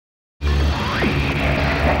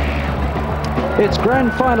It's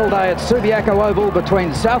grand final day at Subiaco Oval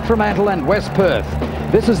between South Fremantle and West Perth.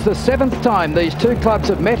 This is the 7th time these two clubs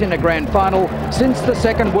have met in a grand final since the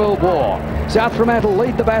Second World War. South Fremantle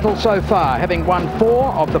lead the battle so far, having won 4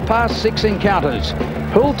 of the past 6 encounters.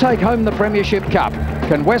 Who'll take home the Premiership Cup?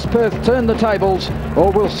 Can West Perth turn the tables,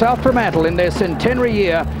 or will South Fremantle in their centenary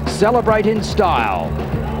year celebrate in style?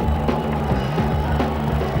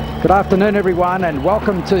 Good afternoon everyone, and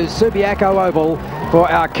welcome to Subiaco Oval for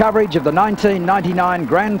our coverage of the 1999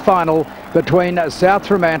 grand final between South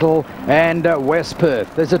Fremantle and West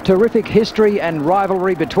Perth. There's a terrific history and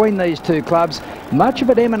rivalry between these two clubs, much of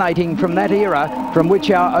it emanating from that era from which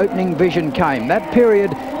our opening vision came. That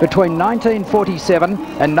period between 1947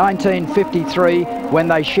 and 1953, when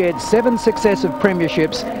they shared 7 successive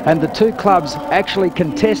premierships and the two clubs actually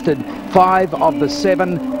contested 5 of the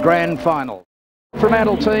 7 grand finals.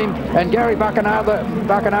 Fremantle team and Gary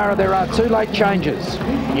Buckenara, there are 2 late changes.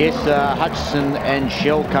 Yes, Hutchison and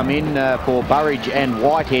Shell come in for Burridge and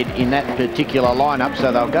Whitehead in that particular lineup,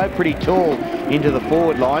 so they'll go pretty tall into the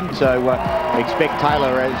forward line. So expect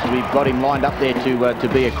Taylor, as we've got him lined up there, to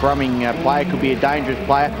be a crumbing player, could be a dangerous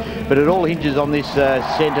player, but it all hinges on this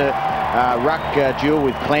centre ruck duel,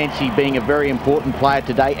 with Clancy being a very important player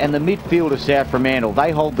today, and the midfield of South Fremantle.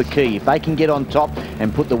 They hold the key. If they can get on top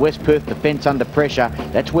and put the West Perth defence under pressure,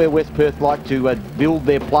 that's where West Perth like to build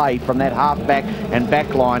their play from that half-back and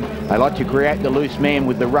back line. They like to create the loose man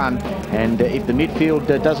with the run, and if the midfield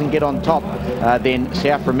doesn't get on top, then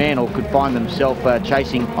South Fremantle could find themselves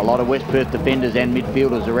chasing a lot of West Perth defenders and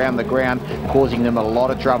midfielders around the ground, causing them a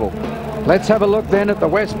lot of trouble. Let's have a look then at the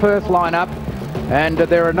West Perth lineup. And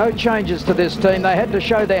there are no changes to this team. They had to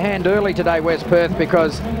show their hand early today, West Perth,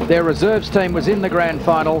 because their reserves team was in the grand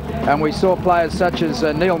final, and we saw players such as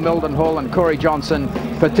Neil Mildenhall and Corey Johnson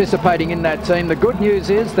participating in that team. The good news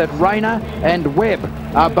is that Rayner and Webb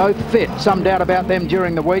are both fit. Some doubt about them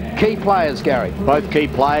during the week. Key players, Gary. Both key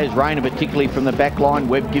players. Rayner particularly from the back line.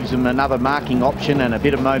 Webb gives them another marking option and a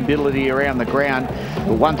bit of mobility around the ground.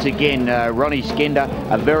 But once again, Ronnie Skender,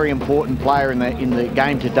 a very important player in the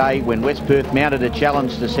game today. When West Perth mounted a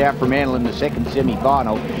challenge to South Fremantle in the second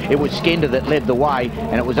semi-final, it was Skender that led the way,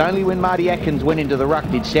 and it was only when Marty Atkins went into the ruck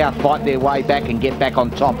did South fight their way back and get back on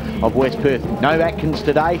top of West Perth. No Atkins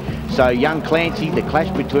today, so young Clancy, the clash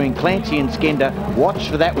between Clancy and Skender, watch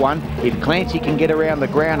for that one. If Clancy can get around the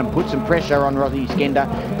ground and put some pressure on Ronnie Skender,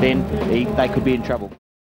 then they could be in trouble.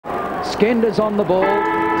 Skender's on the ball.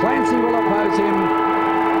 Clancy will oppose him.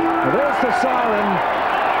 There's the siren.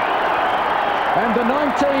 And the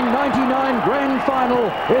 1999 grand final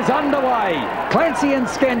is underway. Clancy and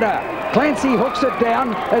Skender. Clancy hooks it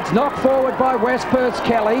down. It's knocked forward by West Perth's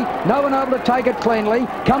Kelly. No one able to take it cleanly.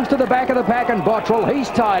 Comes to the back of the pack, and Bottrell, he's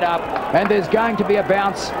tied up. And there's going to be a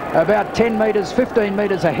bounce about 10 metres, 15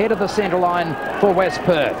 metres ahead of the centre line for West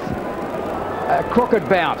Perth. A crooked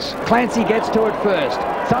bounce. Clancy gets to it first.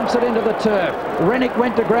 Thumps it into the turf. Rennick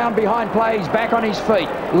went to ground behind play. He's back on his feet.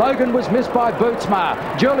 Logan was missed by Bootsma.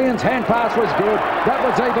 Julian's hand pass was good. That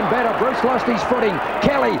was even better. Bruce lost his footing.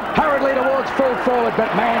 Kelly hurriedly towards full forward,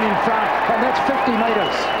 but man in front, and that's 50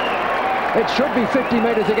 metres. It should be 50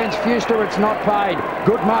 metres against Fewster. It's not paid.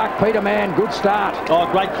 Good mark, Peter Mann. Good start. Oh,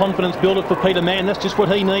 great confidence builder for Peter Mann. That's just what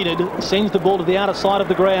he needed. Sends the ball to the outer side of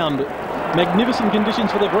the ground. Magnificent conditions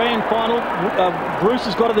for the grand final. Bruce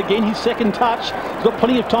has got it again, his second touch. He's got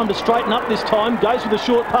plenty of time to straighten up this time. Goes with a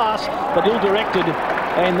short pass, but ill-directed.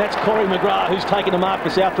 And that's Corey McGrath who's taken the mark for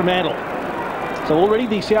South Fremantle. So already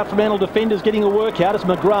the South Fremantle defenders getting a workout as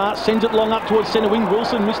McGrath sends it long up towards centre wing.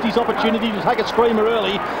 Wilson missed his opportunity to take a screamer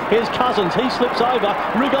early. Here's Cousins, he slips over.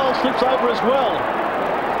 Rigol slips over as well.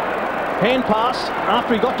 Hand pass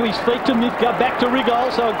after he got to his feet to Mifka, back to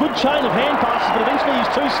Rigol. So a good chain of hand passes, but eventually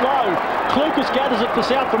he's too slow. Clucas gathers it for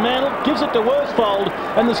South Fremantle, gives it to Worsfold,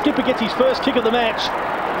 and the skipper gets his first kick of the match.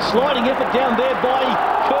 Sliding effort down there by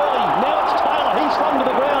Curley. Now it's Taylor, he's flung to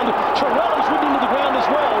the ground. Trewellan's ridden into the ground as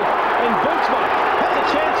well. And Bootsma has a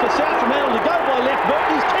chance for South Fremantle to go by left, but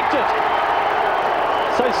he's kicked it.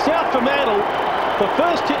 So South Fremantle, the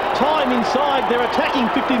first time inside their attacking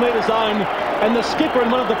 50-metre zone, and the skipper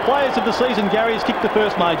and one of the players of the season, Gary, has kicked the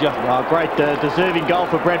first major. Oh, great deserving goal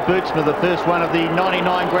for Brad Bootsma, the first one of the 99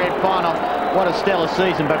 grand final. What a stellar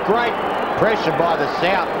season, but great pressure by the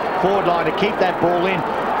South forward line to keep that ball in.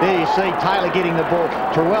 There you see Taylor getting the ball.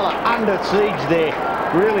 Trewella under siege there.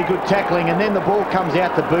 Really good tackling, and then the ball comes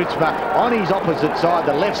out to Bootsma on his opposite side,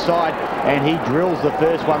 the left side, and he drills the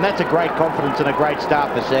first one. That's a great confidence and a great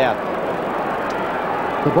start for South.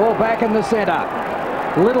 The ball back in the centre.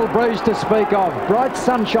 Little breeze to speak of. Bright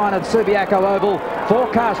sunshine at Subiaco Oval.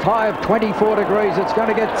 Forecast high of 24 degrees. It's going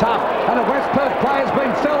to get tough. And a West Perth player's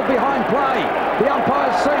been felled behind play. The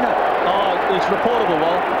umpire's seen it. Oh, it's reportable,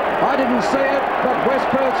 Wal. I didn't see it, but West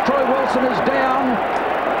Perth's Troy Wilson is down.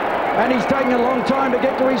 And he's taking a long time to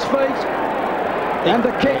get to his feet. And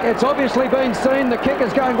the kick, it's obviously been seen. The kick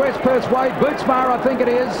is going West Perth's way. Bootsma, I think it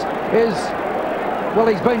is, well,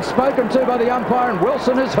 he's been spoken to by the umpire, and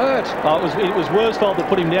Wilson is hurt. Oh, it was Worsfold that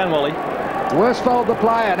put him down, Wally. Worsfold the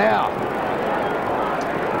player now.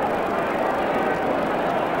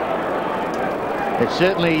 It's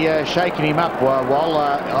certainly shaking him up. While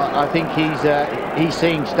I think he's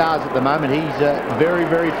seeing stars at the moment. He's very,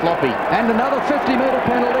 very floppy. And another 50-metre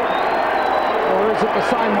penalty. Or is it the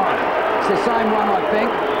same one? It's the same one, I think.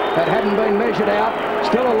 That hadn't been measured out.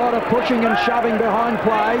 Still a lot of pushing and shoving behind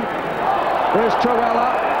play. There's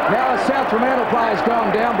Truella. Now a South Fremantle player's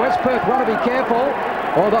gone down. West Perth want to be careful,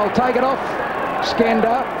 or they'll take it off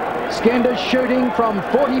Skender. Skender's shooting from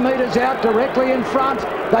 40 metres out directly in front.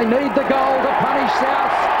 They need the goal to punish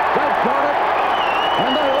South. They've got it.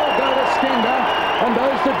 And they all go to Skender. And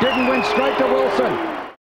those that didn't went straight to Wilson.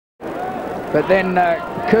 But then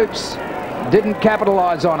Coops didn't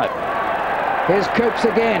capitalise on it. Here's Coops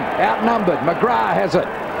again, outnumbered. McGrath has it.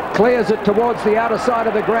 Clears it towards the outer side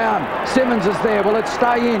of the ground. Simmons is there. Will it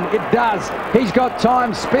stay in? It does. He's got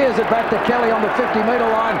time. Spears it back to Kelly on the 50-metre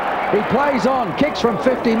line. He plays on. Kicks from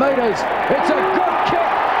 50 metres. It's a good kick.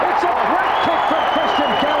 It's a great kick from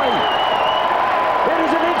Christian Kelly. It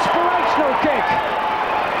is an inspirational kick.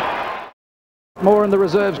 More in the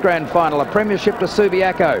reserves grand final. A premiership to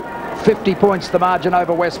Subiaco. 50 points the margin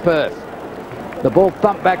over West Perth. The ball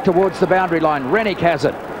thumped back towards the boundary line. Rennick has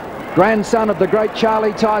it. Grandson of the great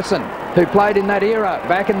Charlie Tyson, who played in that era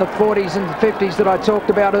back in the 40s and 50s that I talked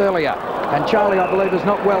about earlier. And Charlie, I believe, is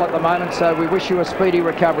not well at the moment, so we wish you a speedy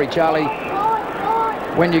recovery, Charlie,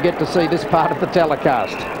 when you get to see this part of the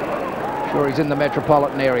telecast. Sure, he's in the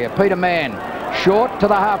metropolitan area. Peter Mann, short to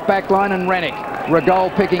the half-back line, and Rennick.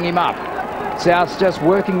 Regol picking him up. South's just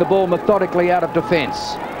working the ball methodically out of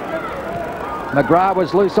defence. McGrath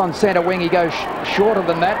was loose on centre wing. He goes shorter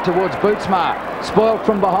than that towards Bootsma. Spoiled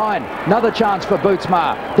from behind. Another chance for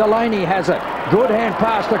Bootsma. Delaney has it. Good hand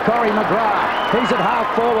pass to Corey McGrath. He's at half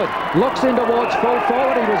forward. Looks in towards full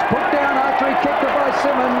forward. He was put down after he kicked it by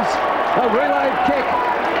Simmons. A relayed kick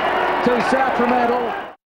to South Fremantle.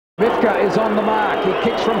 Mifka is on the mark. He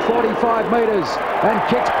kicks from 45 metres and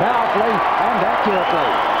kicks powerfully and accurately.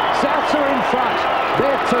 Souths are in front.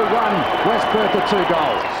 They're 2-1. West Perth are 2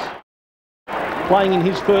 goals. Playing in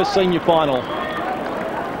his first senior final.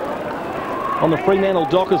 On the Fremantle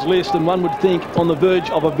Dockers list, and one would think on the verge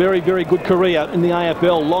of a very, very good career in the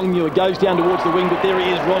AFL. Longmuir goes down towards the wing, but there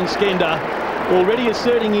he is, Ron Skender, already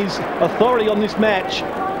asserting his authority on this match.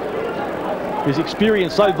 His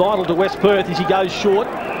experience so vital to West Perth as he goes short.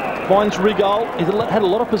 Finds Rigol. He's had a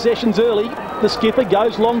lot of possessions early. The skipper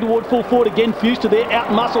goes long toward full forward again. Fused to there,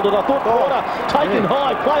 out-muscled it. I thought Porter taken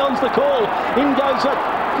high. Play-on's the call. In goes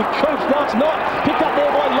Coops. No, it's not. Picked up there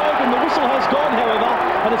by Logan. The whistle has gone, however,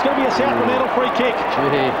 and it's going to be a South Fremantle free kick.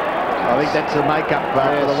 Gee, I think that's the make-up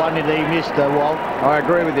for the one that he missed, Walt. I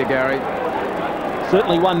agree with you, Gary.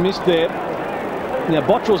 Certainly one missed there. Now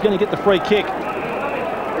Bottrell's going to get the free kick.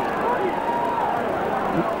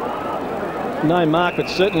 No mark, but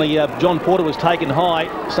certainly John Porter was taken high.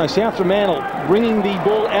 So South Fremantle bringing the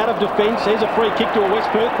ball out of defence. There's a free kick to a West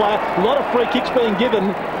Perth player. A lot of free kicks being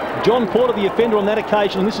given. John Porter, the offender on that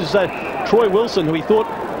occasion. And this is Troy Wilson, who he thought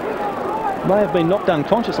may have been knocked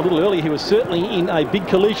unconscious a little earlier. He was certainly in a big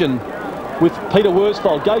collision with Peter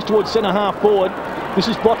Worsfold. Goes towards centre half forward. This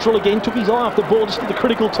is Bottrell again. Took his eye off the ball just at the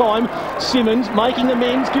critical time. Simmons making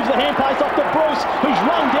amends. Gives the hand pass off to Bruce, who's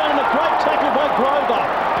run down in a great tackle by Grover.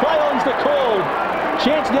 Play-on's the call.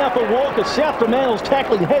 Chance now for Walker. South Fremantle's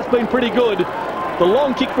tackling has been pretty good. The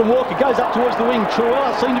long kick from Walker goes up towards the wing.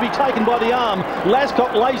 Truella seemed to be taken by the arm.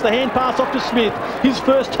 Lascock lays the hand pass off to Smith. His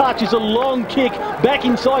first touch is a long kick back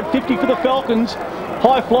inside 50 for the Falcons.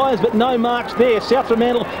 High flyers, but no marks there. South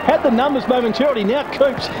Fremantle had the numbers momentarily. Now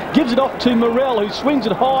Coops gives it off to Morrell, who swings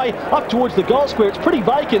it high up towards the goal square. It's pretty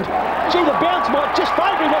vacant. Gee, the bounce might just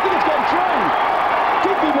favour him. I think it's gone through.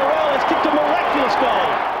 Digby Morrell has kicked a miraculous goal.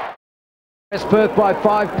 West Perth by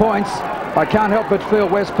 5 points. I can't help but feel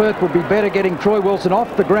West Perth would be better getting Troy Wilson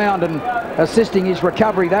off the ground and assisting his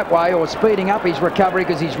recovery that way, or speeding up his recovery,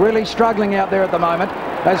 because he's really struggling out there at the moment.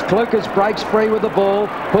 As Klukas breaks free with the ball,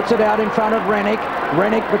 puts it out in front of Rennick.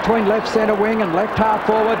 Rennick between left centre wing and left half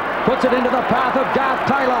forward, puts it into the path of Garth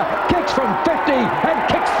Taylor, kicks from 50 and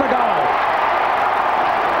kicks the goal.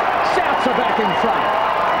 Souths are back in front.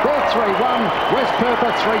 They're 3-1. West Perth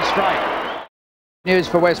are 3 straight. News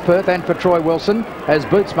for West Perth and for Troy Wilson as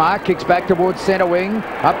Bootsma kicks back towards centre wing.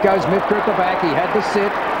 Up goes Mifka at the back. He had the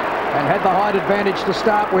sit and had the height advantage to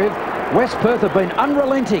start with. West Perth have been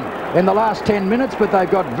unrelenting in the last 10 minutes, but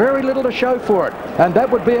they've got very little to show for it, and that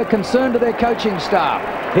would be a concern to their coaching staff.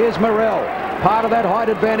 Here's Morrell, part of that height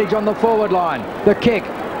advantage on the forward line. The kick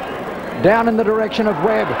down in the direction of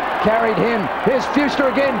Webb, carried him. Here's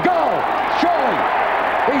Fuster again. Goal! Surely!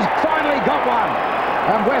 He's finally got one,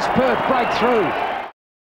 and West Perth break through.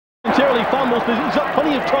 Momentarily fumbles, but he's got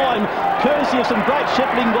plenty of time, courtesy of some great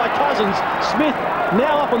shepherding by Cousins. Smith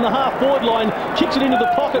now up on the half-forward line, kicks it into the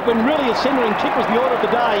pocket when really a centering kick was the order of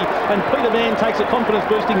the day, and Peter Mann takes a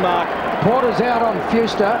confidence-boosting mark. Porter's out on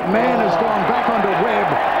Fuster. Mann has gone back onto Webb,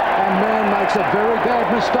 and Mann makes a very bad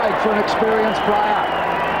mistake for an experienced player.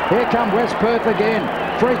 Here come West Perth again.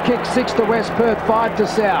 Free kick 6 to West Perth, 5 to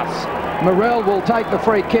South. Morrell will take the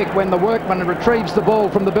free kick when the workman retrieves the ball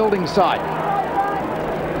from the building site.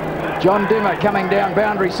 John Dimmer coming down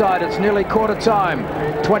boundary side. It's nearly quarter time.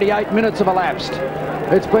 28 minutes have elapsed.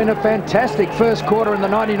 It's been a fantastic first quarter in the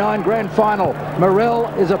 99 grand final. Morrell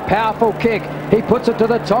is a powerful kick. He puts it to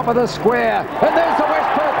the top of the square. And there's the West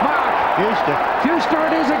Perth mark. Fuster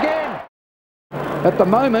it is again. At the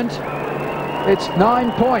moment, it's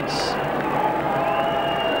 9 points.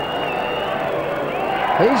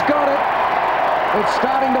 He's got it. It's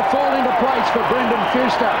starting to fall into place for Brendan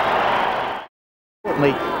Fuster.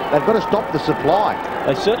 They've got to stop the supply.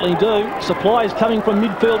 They certainly do. Supply is coming from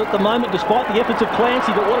midfield at the moment, despite the efforts of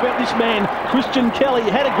Clancy. But what about this man, Christian Kelly?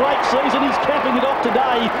 Had a great season. He's capping it off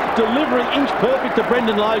today. Delivery inch perfect to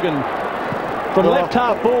Brendan Logan. From left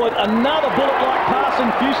half forward, another bullet-like pass,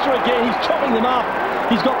 and Fuster again. He's chopping them up.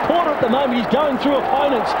 He's got Porter at the moment. He's going through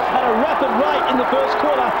opponents at a rapid rate in the first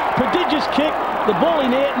quarter. Prodigious kick. The ball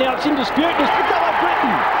in air. Now it's in dispute. It's picked up by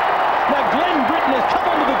Britton. Now Glenn Britton has come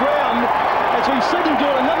onto the ground, as we've seen him do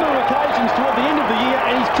on a number of occasions toward the end of the year,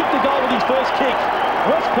 and he's kicked a goal with his first kick.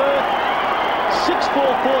 West Perth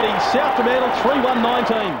 6-4-40, South Fremantle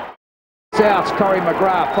 3-1-19. Souths, Corey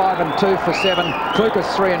McGrath 5 and 2 for 7,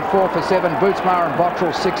 Clucas 3 and 4 for 7, Bootsma and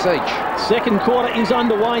Bottrell 6 each. Second quarter is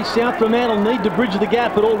underway. South Fremantle need to bridge the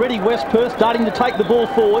gap, but already West Perth starting to take the ball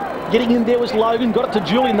forward. Getting in there was Logan, got it to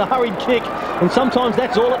Julian, the hurried kick, and sometimes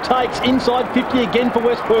that's all it takes. Inside 50 again for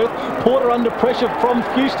West Perth. Porter under pressure from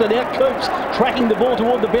Fuster. Now Coops tracking the ball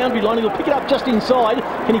toward the boundary line. He'll pick it up just inside.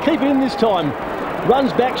 Can he keep it in this time?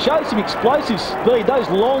 Runs back, shows some explosive speed. Those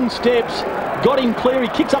long steps got him clear. He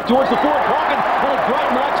kicks up towards the forward pocket, and a great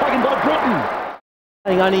mark taken by Britton.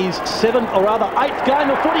 Only his 7th or rather 8th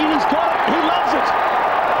game of footy, and he's got it. He loves it.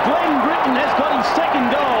 Glenn Britton has got his second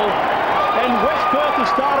goal, and West Perth has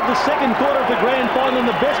started the second quarter of the grand final in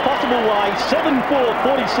the best possible way.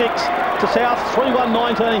 7-4-46 to South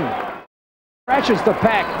 3-1-19. Crashes the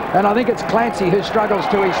pack, and I think it's Clancy who struggles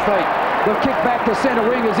to his feet. The kick back to centre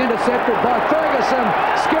wing is intercepted by Ferguson.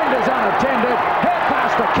 Skender's unattended. Head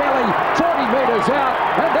pass to Kelly, 40 metres out,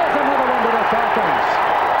 and there's another one to the Falcons.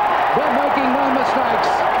 They're making no mistakes.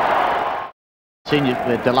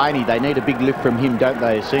 Senior Delaney, they need a big lift from him, don't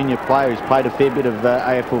they? A senior player who's played a fair bit of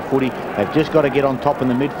AFL footy. They've just got to get on top in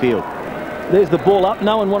the midfield. There's the ball up.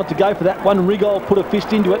 No one wanted to go for that one. Rigol put a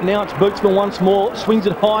fist into it. Now it's Bootsman once more. Swings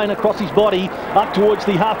it high and across his body up towards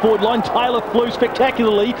the half-forward line. Taylor flew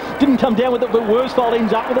spectacularly. Didn't come down with it, but Worsfold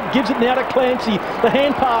ends up with it. Gives it now to Clancy. The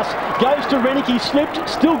hand pass goes to Rennick. He slipped.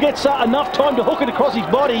 Still gets enough time to hook it across his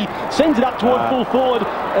body. Sends it up toward full forward.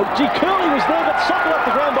 Curley was there, but suckled up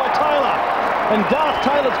the ground by Taylor. And Darth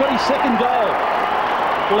Taylor's got his second goal.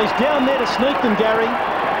 Well, he's down there to sneak them, Gary.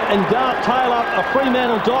 And Darth Taylor, a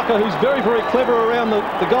Fremantle docker who's very, very clever around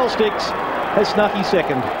the goal sticks, has snuck his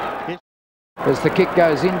second. As the kick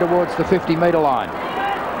goes in towards the 50-metre line.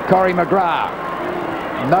 Corey McGrath.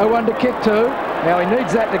 No one to kick to. Now he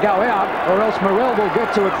needs that to go out, or else Morrell will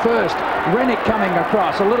get to it first. Rennick coming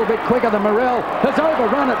across, a little bit quicker than Morrell. Has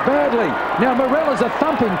overrun it badly. Now Morrell is a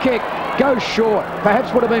thumping kick. Goes short.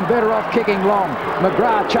 Perhaps would have been better off kicking long.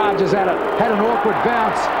 McGrath charges at it. Had an awkward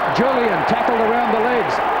bounce. Julian tackled around the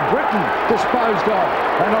legs. Britton disposed of.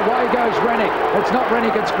 And away goes Rennick. It's not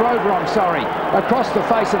Rennick, it's Grover, I'm sorry. Across the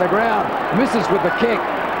face of the ground. Misses with the kick.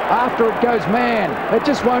 After it goes Mann. It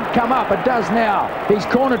just won't come up. It does now. He's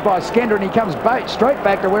cornered by Skender and he comes straight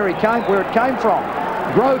back to where it came from.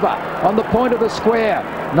 Grover on the point of the square.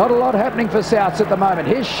 Not a lot happening for Souths at the moment.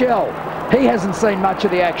 Here's Shell. He hasn't seen much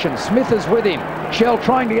of the action. Smith is with him. Shell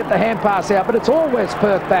trying to get the hand pass out, but it's all West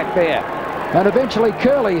Perth back there. And eventually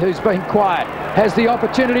Curley, who's been quiet, has the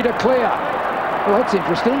opportunity to clear. Well, that's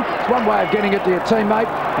interesting. It's one way of getting it to your teammate.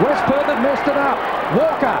 West Perth have messed it up.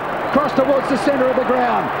 Walker across towards the centre of the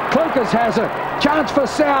ground. Clucas has it. Chance for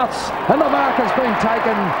Souths, and the mark has been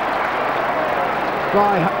taken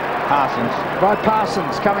by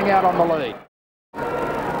Parsons coming out on the lead.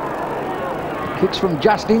 Kicks from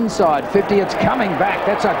just inside 50. It's coming back.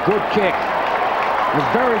 That's a good kick. A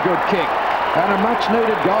very good kick. And a much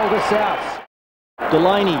needed goal to Souths.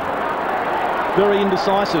 Delaney, very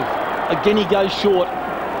indecisive. Again, he goes short.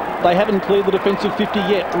 They haven't cleared the defensive 50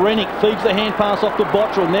 yet. Rennick feeds the hand pass off to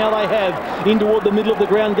Bottrell. Now they have. In toward the middle of the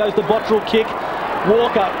ground goes the Bottrell kick.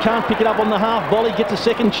 Walker can't pick it up on the half volley, gets a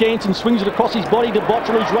second chance and swings it across his body to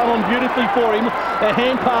Bottrell, who's run on beautifully for him. A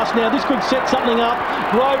hand pass now, this could set something up.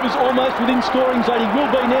 Grove is almost within scoring zone, he will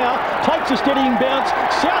be now. Takes a steadying bounce.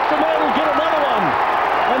 South Fremantle get another one.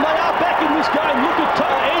 And they are back in this game. Look at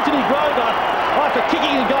Anthony Grover, after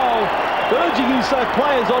kicking a goal, urging his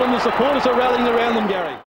players on him. The supporters are rallying around them,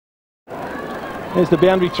 Gary. There's the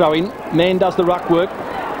boundary throw in. Mann does the ruck work.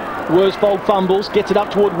 Worsfold fumbles, gets it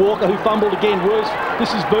up toward Walker, who fumbled again.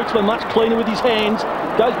 This is Bootsman, much cleaner with his hands.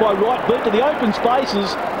 Goes by right boot to the open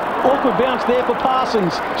spaces. Awkward bounce there for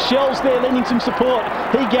Parsons. Shell's there lending some support.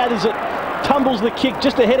 He gathers it, tumbles the kick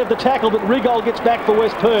just ahead of the tackle, but Rigol gets back for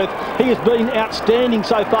West Perth. He has been outstanding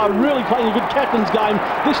so far, really playing a good captain's game.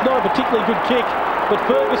 This not a particularly good kick, but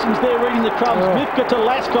Ferguson's there reading the crumbs. Mifka to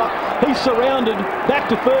Lascott. He's surrounded. Back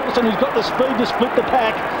to Ferguson, who's got the speed to split the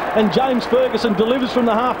pack. And James Ferguson delivers from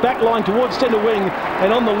the half-back line towards centre wing.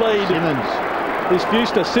 And on the lead is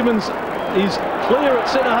Fuster. Simmons is clear at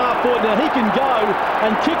centre-half forward. Now he can go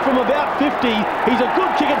and kick from about 50. He's a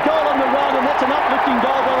good kick at goal on the run, and that's an uplifting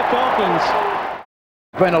goal by the Falcons.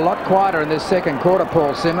 Been a lot quieter in this second quarter,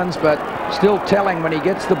 Paul Simmons, but still telling when he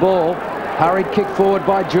gets the ball. Hurried kick forward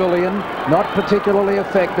by Julian, not particularly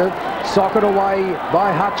effective. Socket away by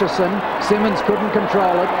Hutchison. Simmons couldn't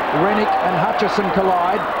control it. Rennick and Hutchison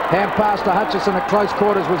collide. Hand pass to Hutchison at close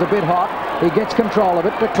quarters was a bit hot. He gets control of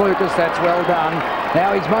it to Clucas. That's well done.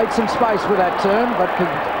 Now he's made some space with that turn, but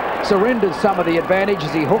surrenders some of the advantage as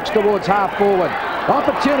he hooks towards half forward.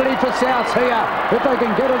 Opportunity for Souths here. If they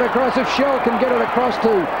can get it across, if Shell can get it across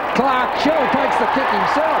to Clark. Shell takes the kick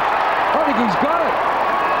himself. I think he's got it.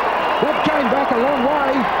 That came back a long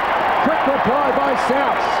way. Quick reply by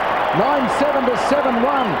Souths. 9-7 to 7-1.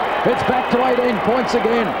 It's back to 18 points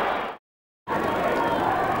again.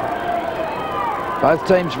 Both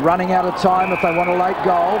teams running out of time if they want a late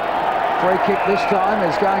goal. Free kick this time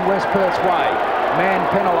is going West Perth's way. Mann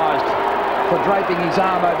penalised for draping his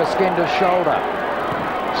arm over Skender's shoulder.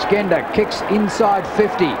 Skender kicks inside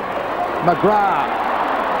 50. McGrath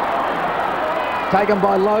taken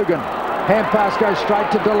by Logan. Hand pass goes straight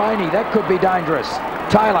to Delaney. That could be dangerous.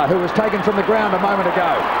 Taylor, who was taken from the ground a moment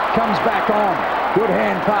ago, comes back on. Good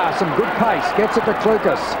hand pass and good pace. Gets it to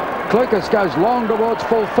Clucas. Clucas goes long towards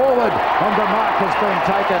full forward, and the mark has been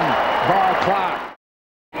taken by Clark.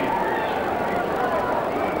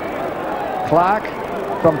 Clark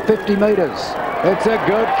from 50 metres. It's a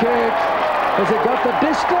good kick. Has it got the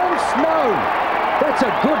distance? No. That's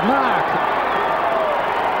a good mark.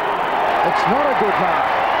 It's not a good mark.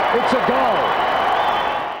 It's a goal.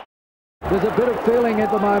 There's a bit of feeling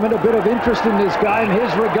at the moment, a bit of interest in this game.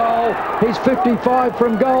 Here's Rigol. He's 55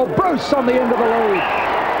 from goal. Bruce on the end of the lead.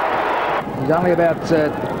 He's only about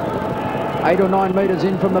 8 or 9 metres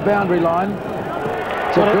in from the boundary line.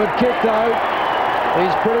 It's a good kick though.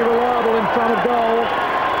 He's pretty reliable in front of goal.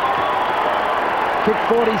 Kicked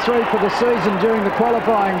 43 for the season during the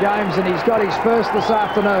qualifying games, and he's got his first this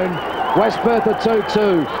afternoon. West Perth at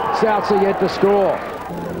 2-2. Souths are yet to score.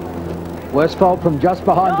 Worsfold from just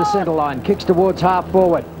behind the centre line, kicks towards half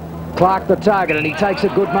forward. Clark the target, and he takes a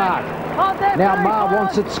good mark. Now Marr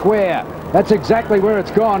wants it square. That's exactly where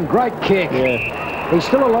it's gone. Great kick. Yeah. He's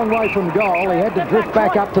still a long way from goal. He had to drift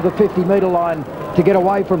back up to the 50-metre line to get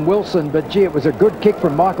away from Wilson, but gee, it was a good kick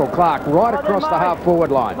from Michael Clark right across the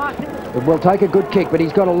half-forward line. It will take a good kick, but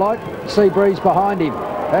he's got a light sea breeze behind him.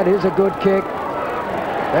 That is a good kick.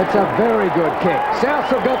 That's a very good kick. Souths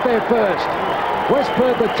have got there first. West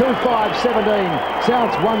Perth at 2-5-17.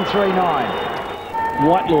 Souths 1-3-9.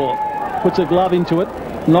 Whitelaw puts a glove into it,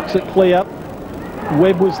 knocks it clear.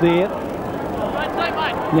 Webb was there.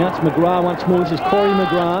 Now it's McGrath once more. This is Corey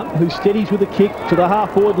McGrath, who steadies with a kick to the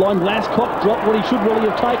half-forward line. Lascott dropped what he should really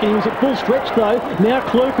have taken. He was at full stretch though. Now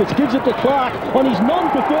Clucas gives it to Clark on his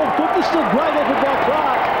non-preferred foot. This is a great effort by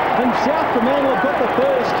Clark. And South Fremantle have got the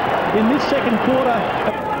first in this second quarter.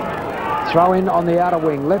 Throw in on the outer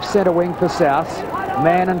wing, left centre wing for Souths.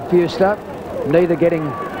 Mann and Fuster, neither getting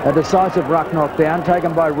a decisive ruck knockdown,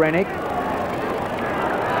 taken by Rennick.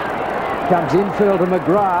 comes infield to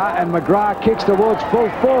McGrath, and McGrath kicks towards full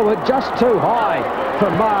forward, just too high for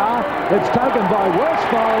Marr. It's taken by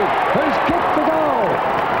Worsfold, who's kicked the goal.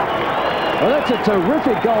 Well, that's a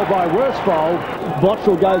terrific goal by Worsfold.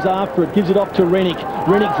 Bottrell goes after it, gives it off to Rennick.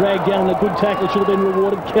 Rennick dragged down a good tackle, should have been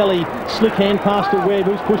rewarded. Kelly, slick hand pass to Webb,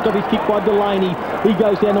 who's pushed off his kick by Delaney. He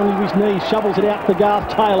goes down onto his knees, shovels it out to Garth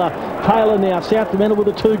Taylor. Taylor now, South Fremantle with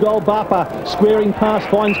a 2-goal buffer. Squaring pass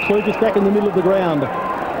finds Clucas back in the middle of the ground.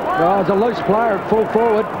 Oh, it's a loose player at full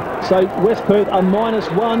forward. So West Perth are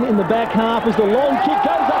 -1 in the back half as the long kick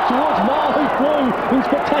goes up towards Marr, who flew in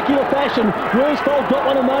spectacular fashion. Worsfold got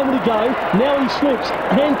one a moment ago. Now he slips.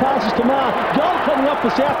 Hand passes to Marr. Goal coming up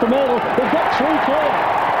for South Fremantle. They've got 3 clear.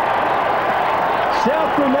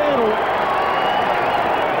 South Fremantle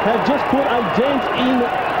have just put a dent in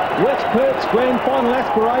West Perth's grand final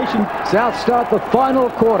aspiration. South start the final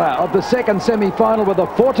quarter of the second semi-final with a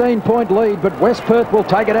 14-point lead, but West Perth will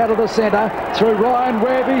take it out of the centre through Ryan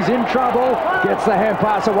Webb. He's in trouble, gets the hand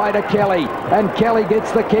pass away to Kelly, and Kelly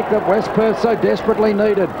gets the kick that West Perth so desperately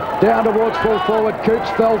needed. Down towards full forward, Cooch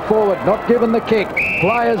fell forward, not given the kick.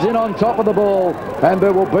 Players in on top of the ball, and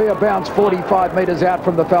there will be a bounce 45 metres out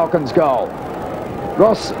from the Falcons' goal.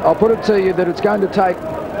 Ross, I'll put it to you that it's going to take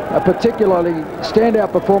a particularly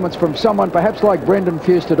standout performance from someone perhaps like Brendan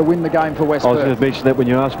Fewster to win the game for West Perth. I was going to mention that when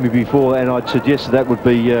you asked me before, and I'd suggest that would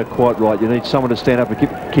be quite right. You need someone to stand up and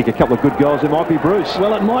kick a couple of good goals. It might be Bruce.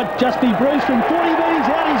 Well, it might just be Bruce from 40 metres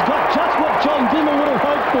out. He's got just what John Dimmer would have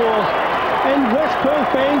hoped for. And West Perth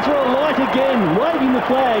fans are alight again, waving the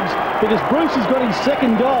flags, because Bruce has got his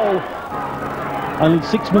second goal. Only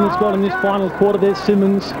 6 minutes gone in this final quarter. There's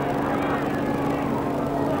Simmons.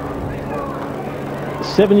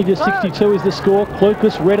 70-62 is the score.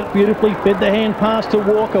 Clucas read it beautifully, fed the hand pass to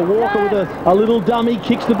Walker. Walker with a little dummy,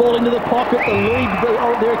 kicks the ball into the pocket. The lead,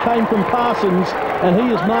 there it came from Parsons, and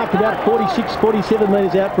he is marked about 46, 47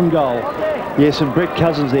 metres out from goal. Yes, and Brett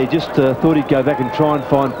Cousins there just thought he'd go back and try and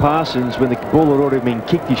find Parsons. When the ball had already been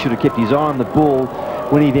kicked, he should have kept his eye on the ball.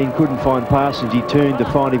 When he then couldn't find Parsons, he turned to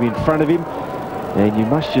find him in front of him. And you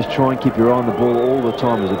must just try and keep your eye on the ball all the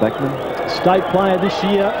time as a backman. State player this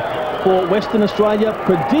year for Western Australia.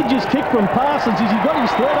 Prodigious kick from Parsons. Has he got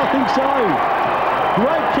his third? I think so.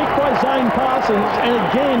 Great kick by Zane Parsons. And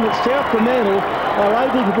again, South Fremantle are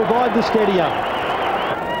able to provide the steadier.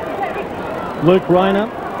 Luke Rayner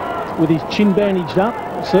with his chin bandaged up.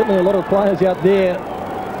 Certainly a lot of players out there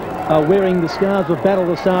are wearing the scars of battle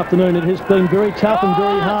this afternoon. It has been very tough and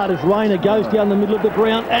very hard as Rayner goes down the middle of the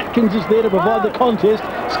ground. Atkins is there to provide the contest.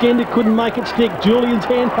 Skender couldn't make it stick. Julian's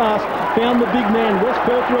hand pass found the big man. West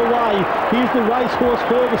Perth are away. Here's the racehorse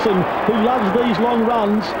Ferguson, who loves these long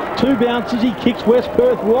runs. 2 bounces. He kicks West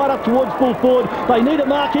Perth right up towards full forward. They need a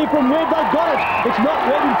mark here from Webb. They've got it. It's not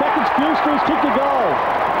Webb. In fact, it's Fewster who's kicked a goal.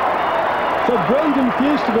 So Brendan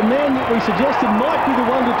Fewster, the man that we suggested might be the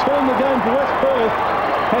one to turn the game for West Perth,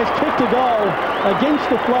 has kicked a goal against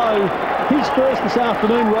the flow. His first this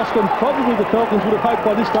afternoon, Roscoe. Probably the Falcons would have hoped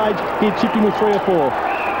by this stage he'd chipped in with 3 or 4.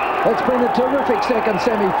 It's been a terrific second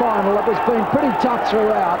semi-final. It was been pretty tough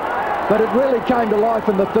throughout, but it really came to life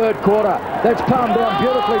in the third quarter. That's palmed down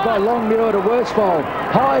beautifully by Longmuir to Worsfold.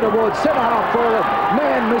 High towards centre-half forward.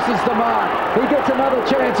 Man misses the mark. He gets another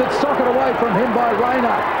chance. It's socked away from him by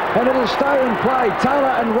Rayner, and it'll stay in play.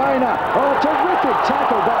 Taylor and Rayner. Oh, terrific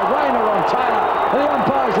tackle by Rayner on Taylor. And the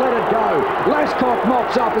umpires let it go. Lascock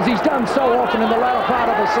mops up as he's done so often in the latter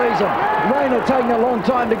part of the season. Rayner taking a long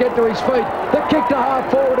time to get to his feet. The kick to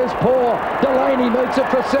half forward is poor. Delaney meets it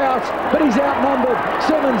for South, but he's outnumbered.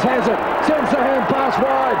 Simmons has it. Sends the hand pass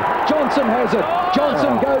wide. Johnson has it.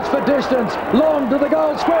 Johnson goes for distance. Long to the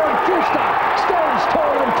goal square, and Fewster stands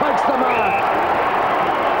tall and takes the mark.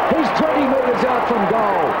 He's 20 metres out from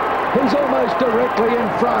goal. He's almost directly in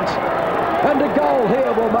front. And a goal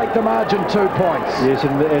here will make the margin 2 points. Yes,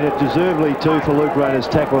 and it deservedly too for Luke Rayner's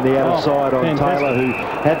tackle on the outer side on fantastic. Taylor, who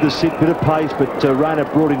had the sit, bit of pace, but Rayner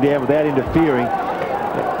brought him down without interfering.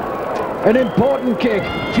 An important kick.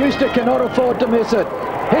 Fewster cannot afford to miss it.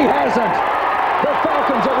 He hasn't. The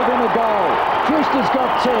Falcons are within a goal. Fewster's got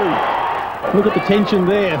 2. Look at the tension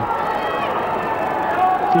there.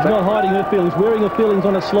 She's not hiding her feelings, wearing her feelings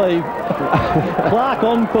on her sleeve. Clark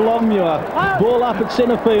on for Longmuir. Ball up at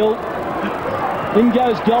centre field. In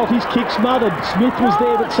goes Galt, his kick smothered. Smith was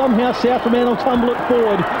there, but somehow South Fremantle tumble it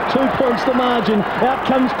forward. 2 points the margin. Out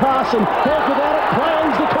comes Parson. Help without it. Play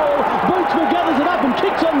on's the call. Bootsma gathers it up and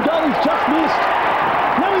kicks on goal. He's just missed.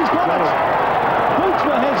 No, he's got it.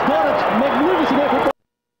 Bootsma has got it. Magnificent effort.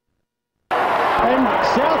 And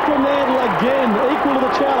South Fremantle again equal to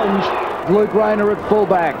the challenge. Luke Rayner at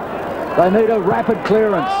fullback. They need a rapid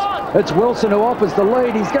clearance. It's Wilson who offers the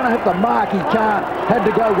lead. He's going to have to mark. He can't. Had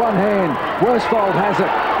to go one hand. Worsfold has it.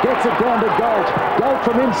 Gets it down to Galt. Galt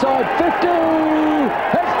from inside 50.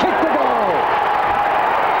 Has kicked the goal.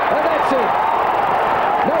 And that's it.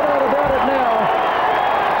 No doubt about it now.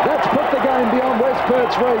 That's put the game beyond West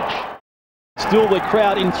Perth's reach. Still the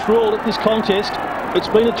crowd enthralled at this contest. It's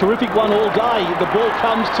been a terrific one all day. The ball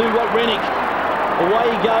comes to Rennick.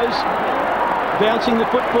 Away he goes. Bouncing the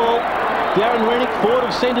football. Darren Rennick, forward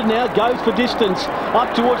of centre now, goes for distance.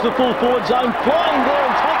 Up towards the full forward zone. Flying there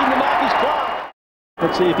and taking the mark is Clark.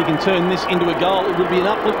 Let's see if he can turn this into a goal. It would be an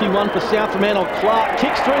uplifting one for South Fremantle. Clark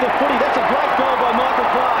kicks through the footy. That's a great goal by Michael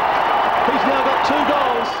Clark. He's now got 2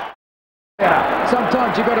 goals. Yeah,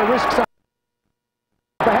 sometimes you've got to risk something.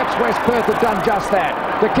 Perhaps West Perth have done just that.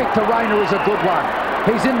 The kick to Rayner is a good one.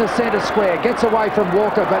 He's in the centre square, gets away from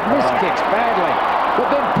Walker, but miskicks badly. But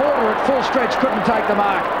then Porter at full stretch couldn't take the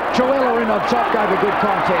mark. Truella in on top gave a good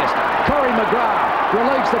contest. Corey McGrath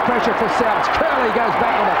relieves the pressure for Souths. Curley goes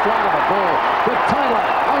back on the flight of the ball. But Taylor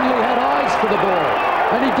only had eyes for the ball.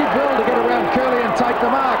 And he did well to get around Curley and take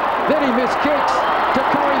the mark. Then he missed kicks to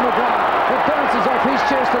Corey McGrath. It bounces off his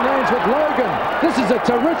chest and lands with Logan. This is a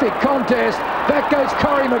terrific contest. Back goes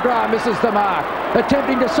Corey McGrath, misses the mark.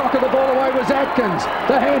 Attempting to soccer the ball away was Atkins.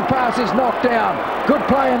 The hand pass is knocked down. Good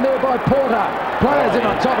play in there by Porter. Players in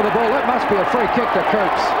on top of the ball. That must be a free kick to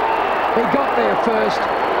Coops. He got there first,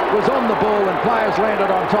 was on the ball, and players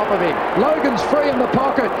landed on top of him. Logan's free in the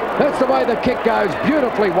pocket. That's the way the kick goes.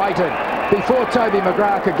 Beautifully weighted before Toby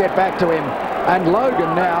McGrath could get back to him. And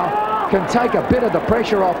Logan now can take a bit of the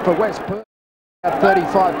pressure off for West Perth. About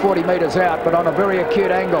 35, 40 metres out, but on a very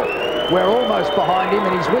acute angle. We're almost behind him,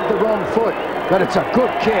 and he's with the wrong foot. But it's a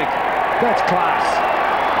good kick. That's class.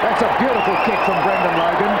 That's a beautiful kick from Brendan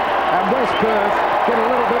Logan. And West Perth get a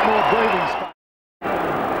little bit more breathing space.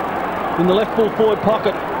 In the left full forward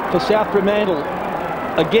pocket for South Fremantle.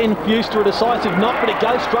 Again, Fuster a decisive knock, but it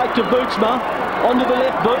goes straight to Bootsma. Onto the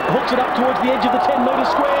left boot, hooks it up towards the edge of the 10-metre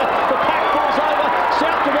square. The pack falls over.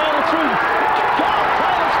 South Fremantle through. Garth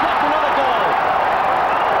Taylor's got another goal.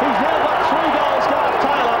 He's now got 3 goals, Garth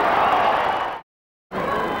Taylor.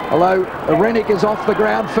 Although Rennick is off the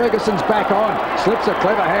ground, Ferguson's back on. Slips a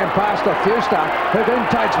clever hand pass to Fuster, who then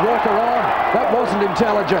takes Walker on. That wasn't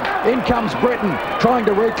intelligent. In comes Britton, trying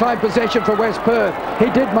to reclaim possession for West Perth. He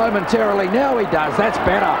did momentarily, now he does. That's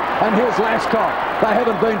better. And here's Lascott. They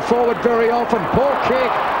haven't been forward very often. Poor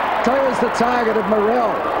kick. There's the target of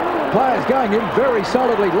Morrell. Players going in very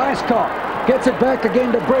solidly. Lascott gets it back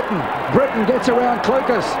again to Britton. Britton gets around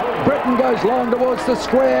Clucas. Britton goes long towards the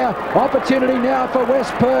square. Opportunity now for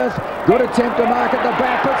West Perth. Good attempt to mark at the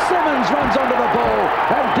back, but Simmons runs onto the ball.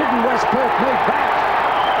 And didn't West Perth move back?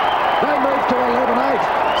 They move to 11-8.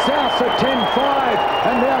 Souths at 10-5.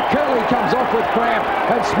 And now Curley comes off with cramp.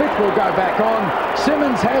 And Smith will go back on.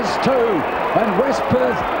 Simmons has 2. And West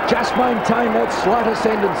Perth just maintain that slight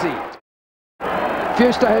ascendancy.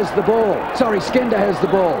 Fuster has the ball. Sorry, Skender has the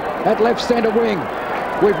ball at left centre wing.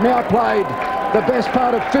 We've now played the best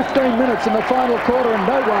part of 15 minutes in the final quarter, and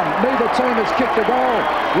neither team has kicked a goal.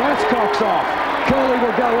 Lascock's off. Curley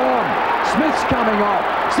will go on. Smith's coming off.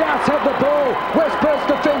 Souths have the ball. West Perth's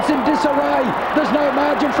defence in disarray. There's no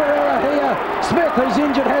margin for error here. Smith, who's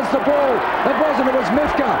injured, has the ball. It was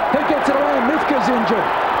Mifka. He gets it away. Mifka's injured.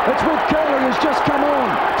 It's with Curley, who's just come on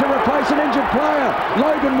to replace an injured player.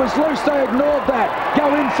 Logan was loose, they ignored that. Go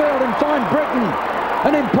infield and find Britton.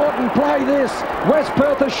 An important play this. West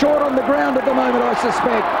Perth are short on the ground at the moment, I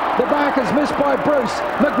suspect. The mark is missed by Bruce.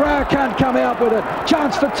 McGrath can't come out with it.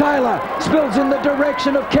 Chance for Taylor. Spills in the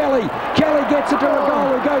direction of Kelly. Kelly gets it to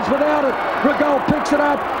Regol, who goes without it. Regol picks it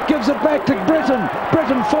up, gives it back to Britton.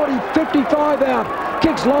 Britton 40, 55 out.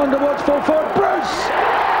 Kicks long towards full forward. Bruce!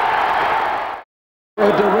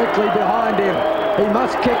 They're directly behind him. He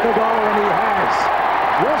must kick the goal, and he has.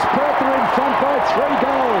 West Perth are in front by 3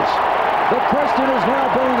 goals. The question is now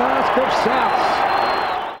being asked of Souths.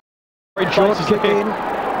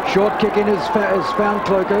 Short kick in has found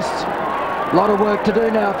Clucas. A lot of work to do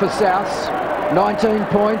now for Souths. 19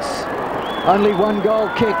 points. Only 1 goal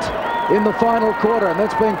kicked in the final quarter, and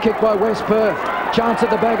that's been kicked by West Perth. Chance at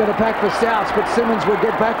the back of the pack for Souths, but Simmons will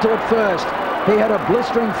get back to it first. He had a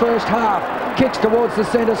blistering first half. Kicks towards the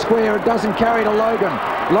centre square. It doesn't carry to Logan.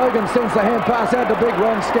 Logan sends the hand pass out to big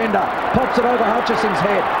Ron Skender. Pops it over Hutchison's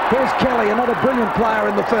head. Here's Kelly, another brilliant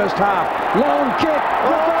player in the first half. Long kick.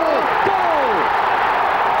 Goal! Goal!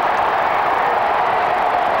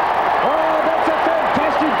 Oh, that's a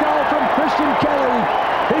fantastic goal from Christian Kelly.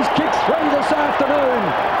 He's kicked 3 this afternoon.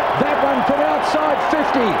 That one from outside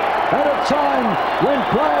 50 at a time when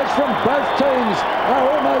players from both teams are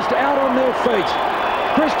almost out on their feet.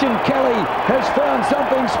 Christian Kelly has found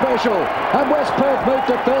something special. And West Perth moved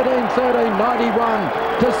to 13-13,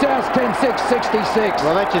 91 to South 10-6, 66.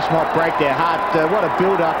 Well, that just might break their heart. What a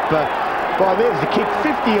build-up. There's the kick,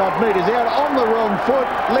 50-odd metres out on the wrong foot,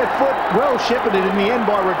 left foot, well shepherded in the end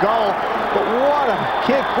by Regol. But what a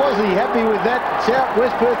kick. Wasn't he happy with that? South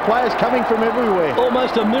West Perth players coming from everywhere.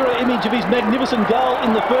 Almost a mirror image of his magnificent goal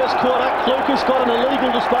in the first quarter. Clucas got an illegal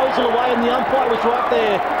disposal away and the umpire was right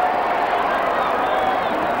there.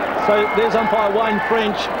 So there's umpire Wayne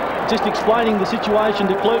French just explaining the situation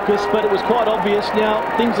to Clucas, but it was quite obvious. Now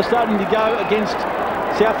things are starting to go against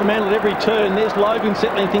South Fremantle at every turn. There's Logan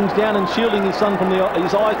settling things down and shielding his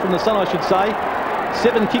eyes from the sun, I should say.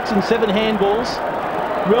 7 kicks and 7 handballs.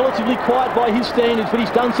 Relatively quiet by his standards, but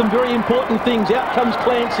he's done some very important things. Out comes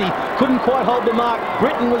Clancy, couldn't quite hold the mark.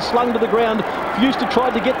 Britton was slung to the ground. Fewster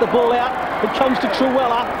tried to get the ball out. It comes to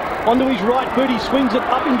Truella. Onto his right boot, he swings it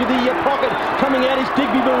up into the pocket. Coming out is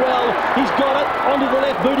Digby Burrell. He's got it. Onto the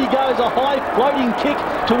left boot he goes. A high floating kick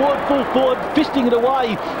toward full forward, fisting it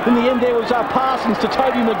away. In the end there was Parsons to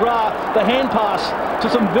Toby McGrath. The hand pass to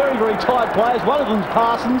some very, very tired players. One of them's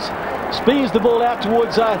Parsons. Spears the ball out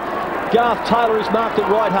towards Garth Taylor, who's marked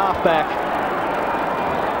at right half-back.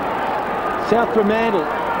 South Fremantle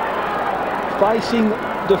facing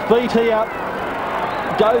defeat here.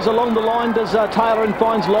 Goes along the line, does Taylor, and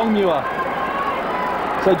finds Longmuir.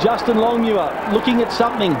 So Justin Longmuir looking at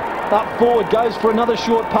something. Up forward, goes for another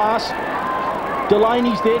short pass.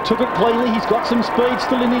 Delaney's there, took it cleanly. He's got some speed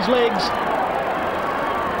still in his legs.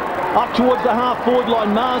 Up towards the half-forward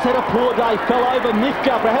line. Mars had a poor day, fell over.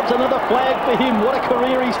 Nifka, perhaps another flag for him. What a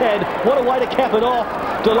career he's had. What a way to cap it off.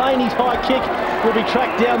 Delaney's high kick will be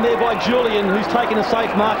tracked down there by Julian, who's taken a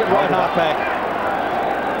safe mark at right half-back.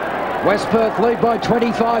 West Perth lead by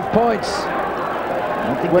 25 points.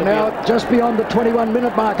 We're now just beyond the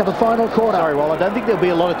 21-minute mark of the final quarter. Sorry, well, I don't think there'll be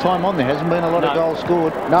a lot of time on. There hasn't been a lot of goals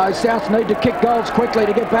scored. No, South need to kick goals quickly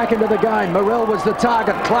to get back into the game. Morell was the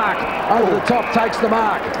target. Clark over the top takes the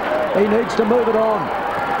mark. He needs to move it on.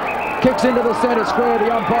 Kicks into the centre square. The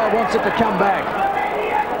umpire wants it to come back.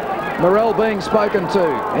 Morell being spoken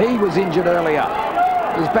to. He was injured earlier.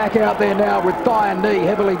 He's back out there now with thigh and knee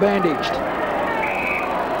heavily bandaged.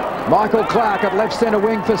 Michael Clark at left centre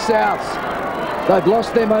wing for South. They've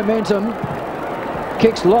lost their momentum.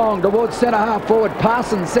 Kicks long towards centre half forward.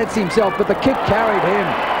 Parsons sets himself, but the kick carried him.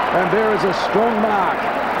 And there is a strong mark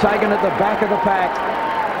taken at the back of the pack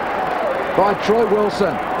by Troy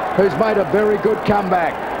Wilson, who's made a very good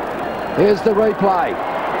comeback. Here's the replay.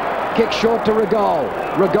 Kick short to Regol.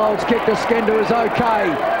 Regol's kick to Skender is okay.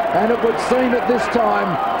 And it would seem at this time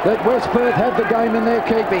that West Perth have the game in their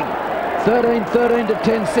keeping. 13-13 to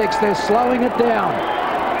 10-6. They're slowing it down.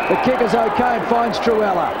 The kick is okay and finds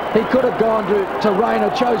Truella. He could have gone to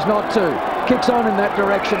Rayner, chose not to. Kicks on in that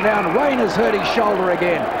direction now, and Rayner's hurt his shoulder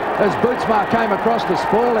again as Bootsma came across to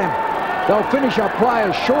spoil him. They'll finish up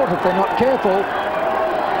players short if they're not careful.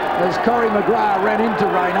 As Corey McGrath ran into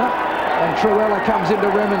Rayner, and Truella comes in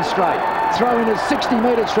to remonstrate. Throw in is 60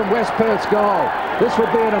 metres from West Perth's goal. This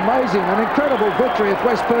would be an amazing, an incredible victory if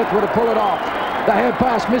West Perth were to pull it off. The hand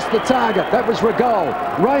pass missed the target. That was Regol.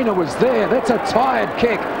 Rayner was there. That's a tired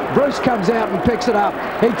kick. Bruce comes out and picks it up.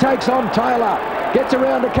 He takes on Taylor. Gets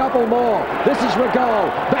around a couple more. This is Regol.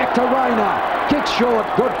 Back to Rayner. Kick short.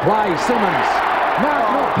 Good play. Simmons. Mark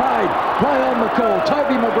not paid. Play on the call.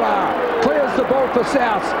 Toby McGrath clears the ball for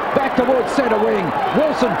South. Back towards centre wing.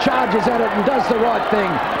 Wilson charges at it and does the right thing.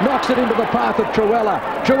 Knocks it into the path of Truella.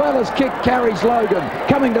 Truella's kick carries Logan.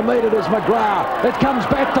 Coming to meet it is McGrath. It comes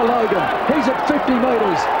back to Logan. He's at 50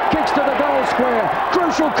 metres. Kicks to the goal square.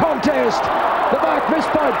 Crucial contest. The mark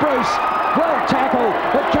missed by Bruce. Well tackled.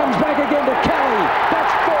 It comes back again to Kelly.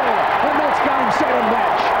 That's 4. And that's game, set and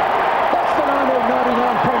match. That's the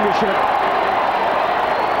 1999 premiership.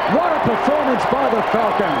 What a performance by the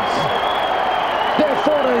Falcons. They're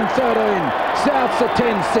 14-13. South's at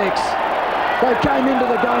 10-6. They came into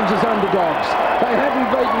the games as underdogs. They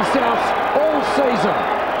haven't beaten South all season.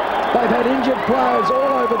 They've had injured players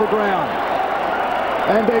all over the ground.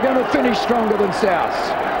 And they're going to finish stronger than South.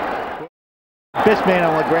 Best man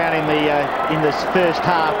on the ground in this first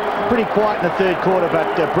half. Pretty quiet in the third quarter, but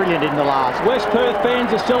brilliant in the last. West Perth fans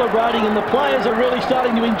are celebrating, and the players are really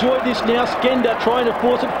starting to enjoy this now. Skender trying to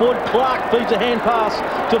force it forward. Clark feeds a hand pass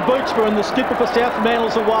to Bootsma, and the skipper for South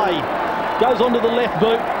Fremantle's away. Goes onto the left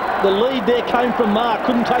boot. The lead there came from Mark.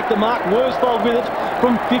 Couldn't take the mark. Worsfold with it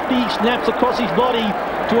from 50. Snaps across his body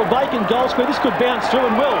to a vacant goal square. This could bounce through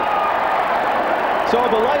and will. So a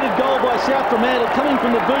belated goal by South Fremantle coming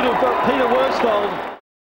from the boot of Peter Worsfold.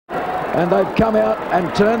 And they've come out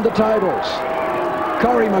and turned the tables.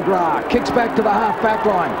 Corey McGrath kicks back to the half-back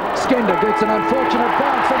line. Skender gets an unfortunate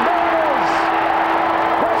bounce and there it is!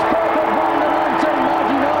 West Perth have won the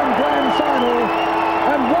 1999 Grand Final,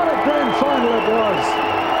 and what a Grand Final it was!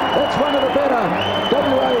 It's one of the better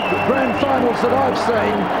WA Grand Finals that I've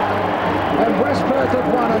seen, and West Perth have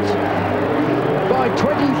won it by 25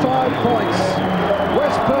 points.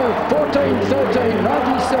 West Perth 14-13,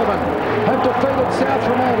 97 have defeated South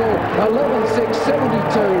Fremantle 11-6,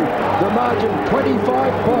 72. The margin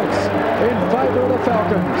 25 points in favour of the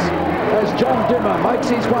Falcons as John Dimmer makes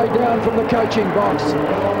his way down from the coaching box,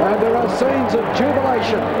 and there are scenes of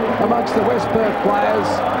jubilation amongst the West Perth players.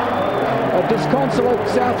 A disconsolate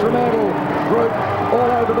South Fremantle group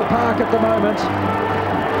all over the park at the moment.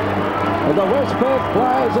 And the West Perth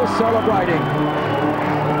players are celebrating.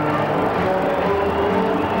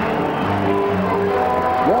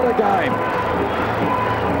 What a game.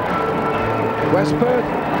 West Perth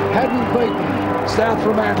hadn't beaten South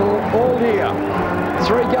Fremantle all year.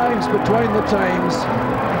 3 games between the teams.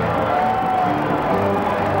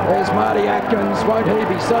 There's Marty Atkins. Won't he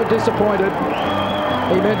be so disappointed?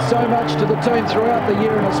 He meant so much to the team throughout the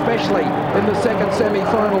year, and especially in the second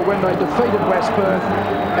semi-final when they defeated West Perth,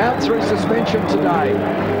 out through suspension today.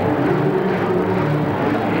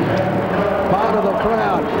 Part of the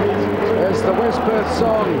crowd as the West Perth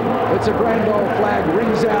song, It's a Grand Old Flag,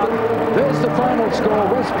 rings out. There's the final score,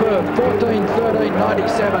 West Perth 14-13,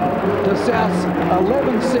 97 to South's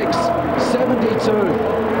 11-6, 72.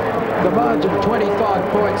 The margin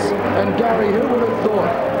 25 points, and Gary, who would have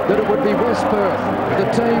thought that it would be West Perth, the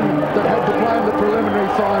team that had to play in the preliminary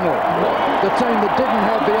final, the team that didn't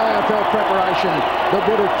have the AFL preparation, that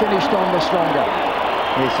would have finished on the stronger.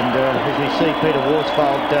 Yes, and as we see Peter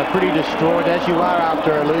Worsfold pretty distraught, as you are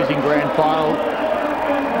after a losing grand final.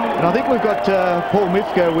 And I think we've got Paul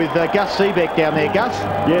Mifka with Gus Seebeck down there. Gus?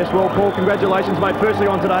 Yes, well, Paul, congratulations, mate, firstly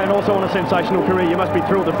on today and also on a sensational career. You must be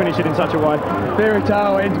thrilled to finish it in such a way. Fairy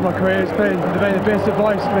tale end to my career. It's been the best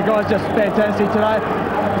advice. The guys just fantastic today.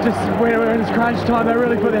 Just when we were in this crunch time, they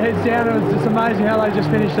really put their heads down. It was just amazing how they just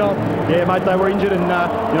finished off. Yeah, mate, they were injured and,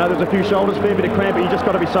 you know, there's a few shoulders, fair bit of cramp, but you just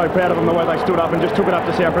got to be so proud of them the way they stood up and just took it up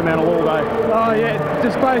to South Fremantle all day. Oh, yeah,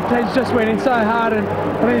 just both teams just went in so hard, and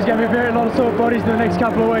I think there's going to be a lot of sore bodies in the next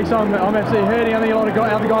couple of weeks. I'm absolutely hurting. I think a lot of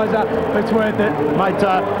other guys are. It's worth it. Mate,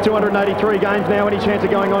 283 games now. Any chance of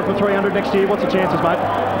going on for 300 next year? What's the chances, mate?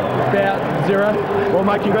 About 0. Well,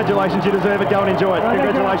 mate, congratulations. You deserve it. Go and enjoy it.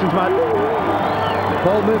 Congratulations, mate.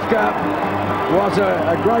 Paul Mifka was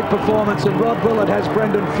a great performance, and Rod Willett has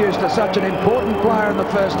Brendan Fuster, such an important player in the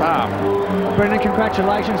first half. Brendan,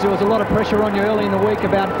 congratulations. There was a lot of pressure on you early in the week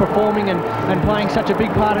about performing and playing such a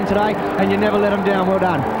big part in today, and you never let them down. Well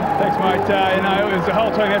done. Thanks, mate. You know, it was a whole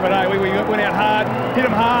team effort. We went out hard, hit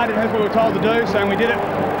them hard, and that's what we were told to do, so we did it.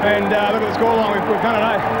 And look at the scoreline, we've done it,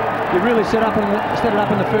 You really set it up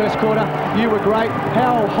in the first quarter. You were great.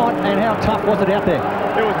 How hot and how tough was it out there?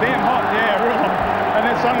 It was damn hot, yeah, real hot. And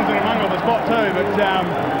that sun was in among the spot too, but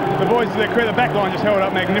the boys, the back line just held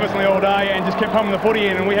up magnificently all day and just kept pumping the footy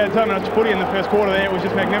in, and we had so much footy in the first quarter there, it was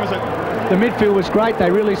just magnificent. The midfield was great. They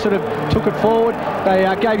really sort of took it forward. They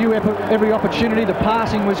gave you every opportunity. The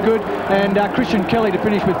passing was good, and Christian Kelly to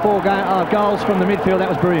finish with 4 goals from the midfield, that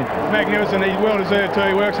was brilliant. Magnificent. He's well deserved too.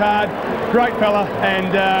 He works hard. Great fella,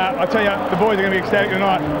 and I tell you, the boys are going to be ecstatic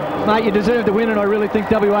tonight. Mate, you deserve the win, and I really think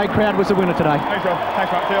WA crowd was the winner today. Thanks, Rob.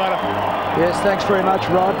 Thanks, mate. See you later. Yes, thanks very much,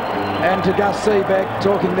 Rod. And to Gus Seebeck,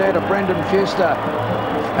 talking there to Brendan Fuster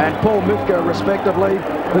and Paul Mifka, respectively.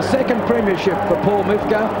 The second premiership for Paul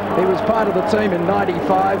Mifka. He was part of the team in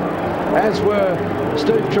 '95, as were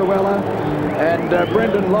Steve Truella and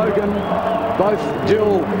Brendan Logan, both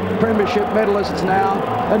dual premiership medalists now.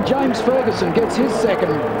 And James Ferguson gets his second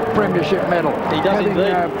premiership medal, he does having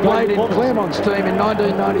played in Claremont's team in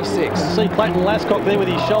 1996. See Clayton Lascock there with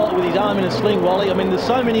his shoulder, with his arm in a sling, Wally. I mean, there's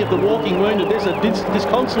so many of the walking wounded. There's a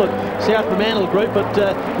disconsolate South Fremantle group, but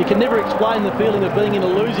you can never explain the feeling of being in a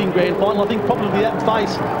losing grand final. I think probably that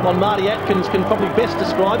face on Marty Atkins can probably best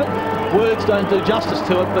describe it. Words don't do justice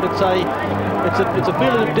to it, but it's a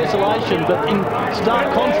feeling of desolation. But in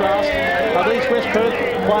stark contrast are these West Perth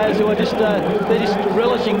players who are just they're just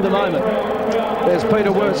relishing the moment. There's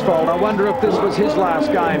Peter Worsfold. I wonder if this was his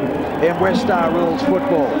last game in West Star Rules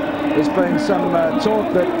football. There's been some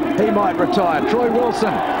talk that he might retire. Troy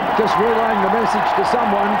Wilson just relaying the message to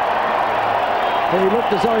someone. He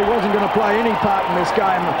looked as though he wasn't going to play any part in this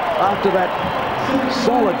game after that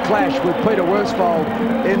solid clash with Peter Worsfold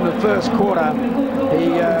in the first quarter.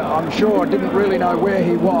 He, I'm sure, didn't really know where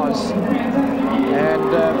he was,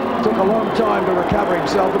 and took a long time to recover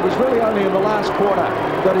himself. It was really only in the last quarter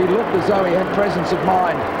that he looked as though he had presence of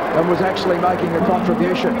mind and was actually making a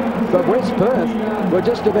contribution. But West Perth were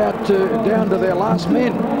just about down to their last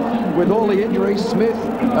men with all the injuries. Smith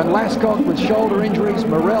and Lascott with shoulder injuries.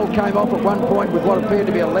 Morrell came off at one point with what appeared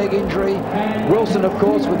to be a leg injury. Wilson, of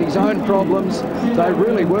course, with his own problems. They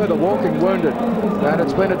really were the walking wounded. And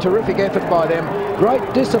it's been a terrific effort by them. Great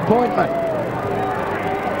disappointment.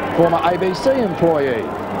 Former ABC employee.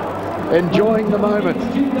 Enjoying the moment.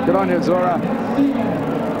 Good on you, Zora.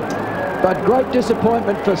 But great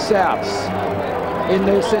disappointment for Souths in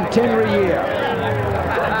their centenary year.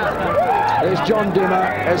 There's John Dimmer.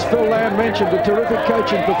 As Phil Lamb mentioned, a terrific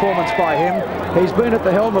coaching performance by him. He's been at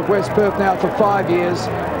the helm of West Perth now for 5 years,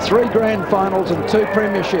 3 grand finals and 2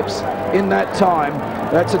 premierships in that time.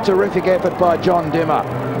 That's a terrific effort by John Dimmer.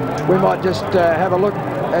 We might just have a look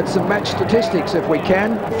at some match statistics if we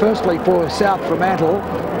can. Firstly, for South Fremantle,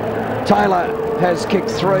 Taylor has kicked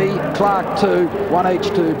 3, Clark 2, 1 each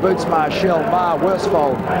to Boots Marshall, Marr,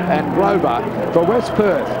 Worsfold and Grover. For West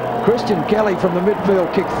Perth, Christian Kelly from the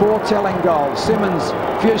midfield kicked 4 telling goals. Simmons,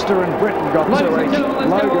 Fuster and Britton got 2 each.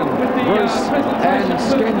 Logan, Bruce and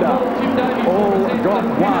Skender all got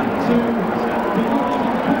 1.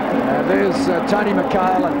 And there's Tony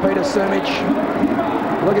McHale and Peter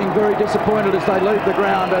Sumich looking very disappointed as they leave the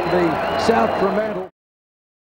ground, and the South Fremantle